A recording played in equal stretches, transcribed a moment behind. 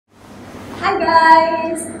Hi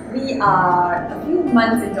guys! We are a few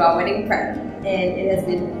months into our wedding prep and it has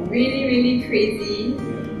been really crazy.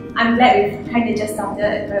 I'm glad we've kind of just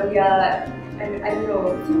started, but we are, I don't know,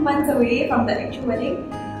 a few months away from the actual wedding.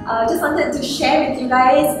 Just wanted to share with you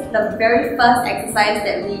guys the very first exercise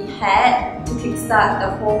that we had to kickstart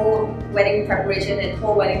the whole wedding preparation and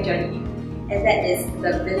whole wedding journey, and that is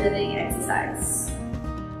the visioning exercise.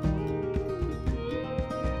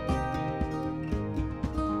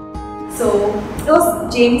 So it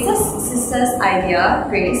was James's sister's idea,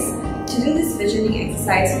 Grace, to do this visioning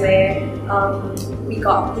exercise where we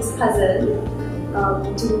got his cousin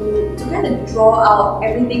to kind of draw out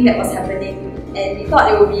everything that was happening, and we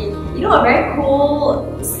thought it would be, you know, a very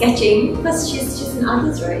cool sketching because she's an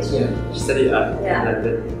artist, right? Yeah, she studied art in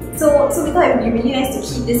London. So we thought it would be really nice to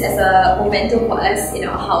keep this as a memento for us in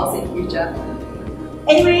our house in the future.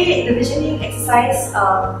 Anyway, the visioning exercise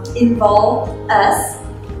involved us,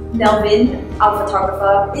 Melvin, our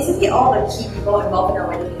photographer, basically all the key people involved in our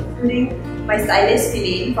wedding, including my stylist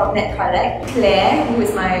Phillane from Med Karlek, Clare, who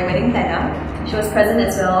is my wedding planner. She was present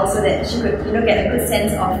as well so that she could, you know, get a good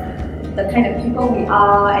sense of the kind of people we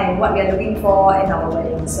are and what we are looking for in our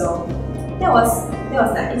wedding. So that was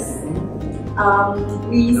nice.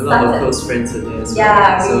 We a lot of close friends were there as well.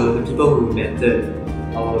 Yeah, so the people who mentored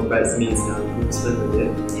our bridesmaids and groomsmen were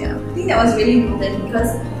there. Yeah, I think that was really important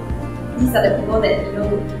because these are the people that, you know,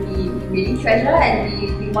 we really treasure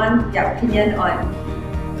and we want their opinion on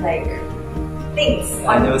like things.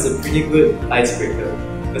 And it was a pretty good icebreaker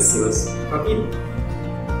because it was probably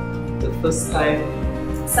the first time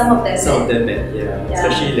some of them met,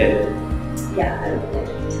 especially Lennon. Yeah, I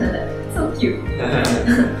love Lennon. So cute.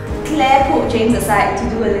 Claire pulled James aside to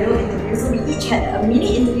do a little interview, so we each had a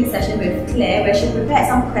mini interview session with Claire where she prepared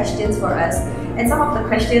some questions for us, and some of the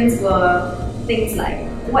questions were things like,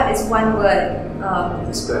 what is one word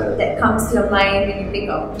that comes to your mind when you think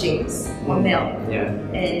of James or Mel? Yeah.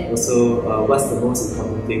 And also, what's the most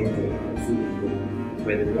important thing to see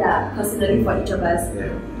when personally for each of us.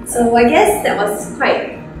 Yeah. So I guess that was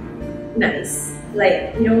quite nice.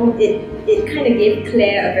 Like, you know, it kind of gave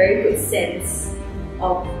Claire a very good sense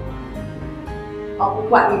of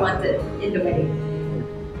what we wanted in the wedding.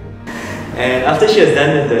 And after she was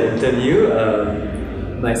done with the interview,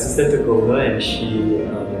 my sister took over and she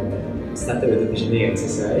started with the visioning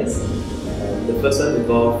exercise. The first one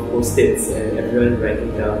involved post-its and everyone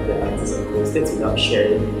writing down their answers on post-its without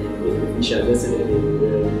sharing it with each other so that they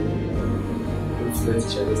wouldn't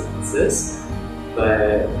influence each other's answers.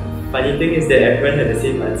 But funny thing is that everyone had the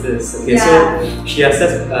same answers. Okay, so she asked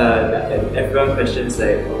us everyone questions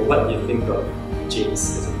like, what do you think of James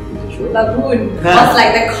as a individual? Baboon was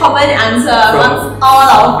like the common answer amongst all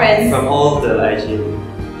our friends. From all the IG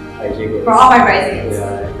groups. For all my bridesmaids.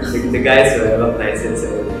 Yeah, the guys were a lot nicer,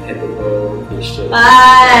 so dependable, patient.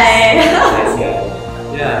 Bye! Nice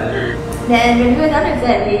guy. Yeah. Then when we were done with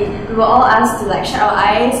that, we were all asked to like shut our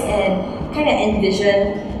eyes and kind of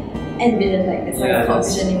envision like that's why it's called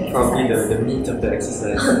visioning probably exercise. the meat of the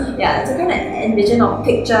exercise. Yeah, to kind of envision or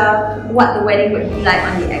picture what the wedding would be like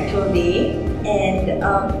on the actual day, and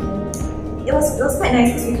it was quite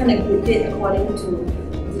nice because we kind of grouped it according to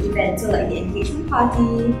the event. So like the engagement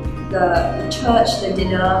party, the church, the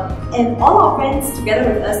dinner, and all our friends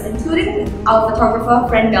together with us, including our photographer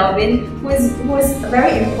friend Melvin, who is a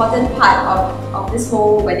very important part of this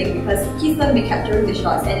whole wedding because he's going to be capturing the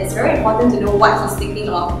shots, and it's very important to know what he's thinking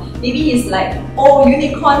of. Maybe he's like, oh,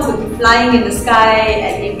 unicorns will be flying in the sky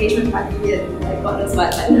at the engagement party and like God knows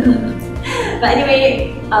what. But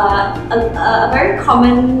anyway, a very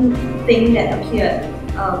common thing that appeared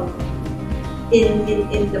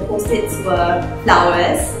in the post-its were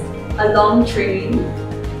flowers, a long train.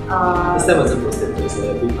 This time wasn't posted, it was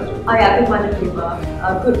a big bunch of paper. Oh yeah, big bunch of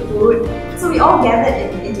paper, good food. So we all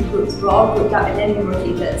gathered into groups, we were all grouped up and then we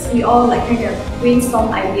rotated. So we all like kind of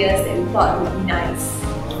brainstormed ideas that we thought would be nice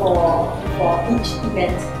for each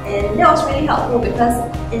event. And that was really helpful because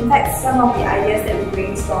in fact some of the ideas that we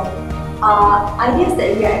brainstormed are ideas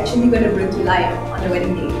that we are actually going to bring to life on the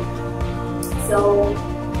wedding day. So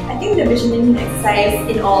I think the visioning exercise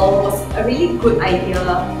in all was a really good idea,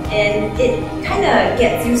 and it kind of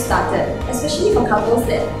gets you started, especially for couples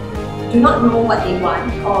that do not know what they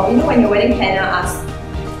want, or you know when your wedding planner asks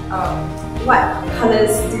what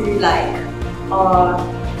colors do you like, or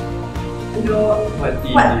you know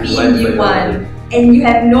what theme do you want, and you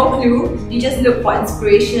have no clue. You just look for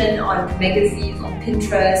inspiration on magazines, on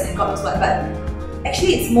Pinterest, and God knows what. But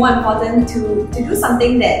actually, it's more important to do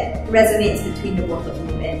something that resonates between the both of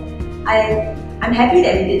you. And I'm happy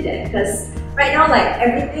that we did that because right now, like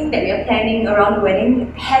everything that we are planning around the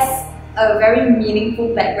wedding has a very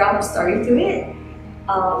meaningful background story to it.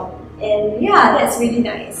 And yeah, that's really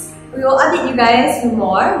nice. We will update you guys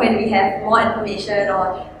more when we have more information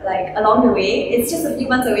or like along the way. It's just a few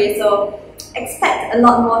months away, so expect a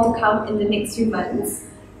lot more to come in the next few months.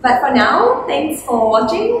 But for now, thanks for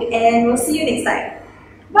watching and we'll see you next time.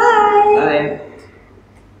 Bye! Bye!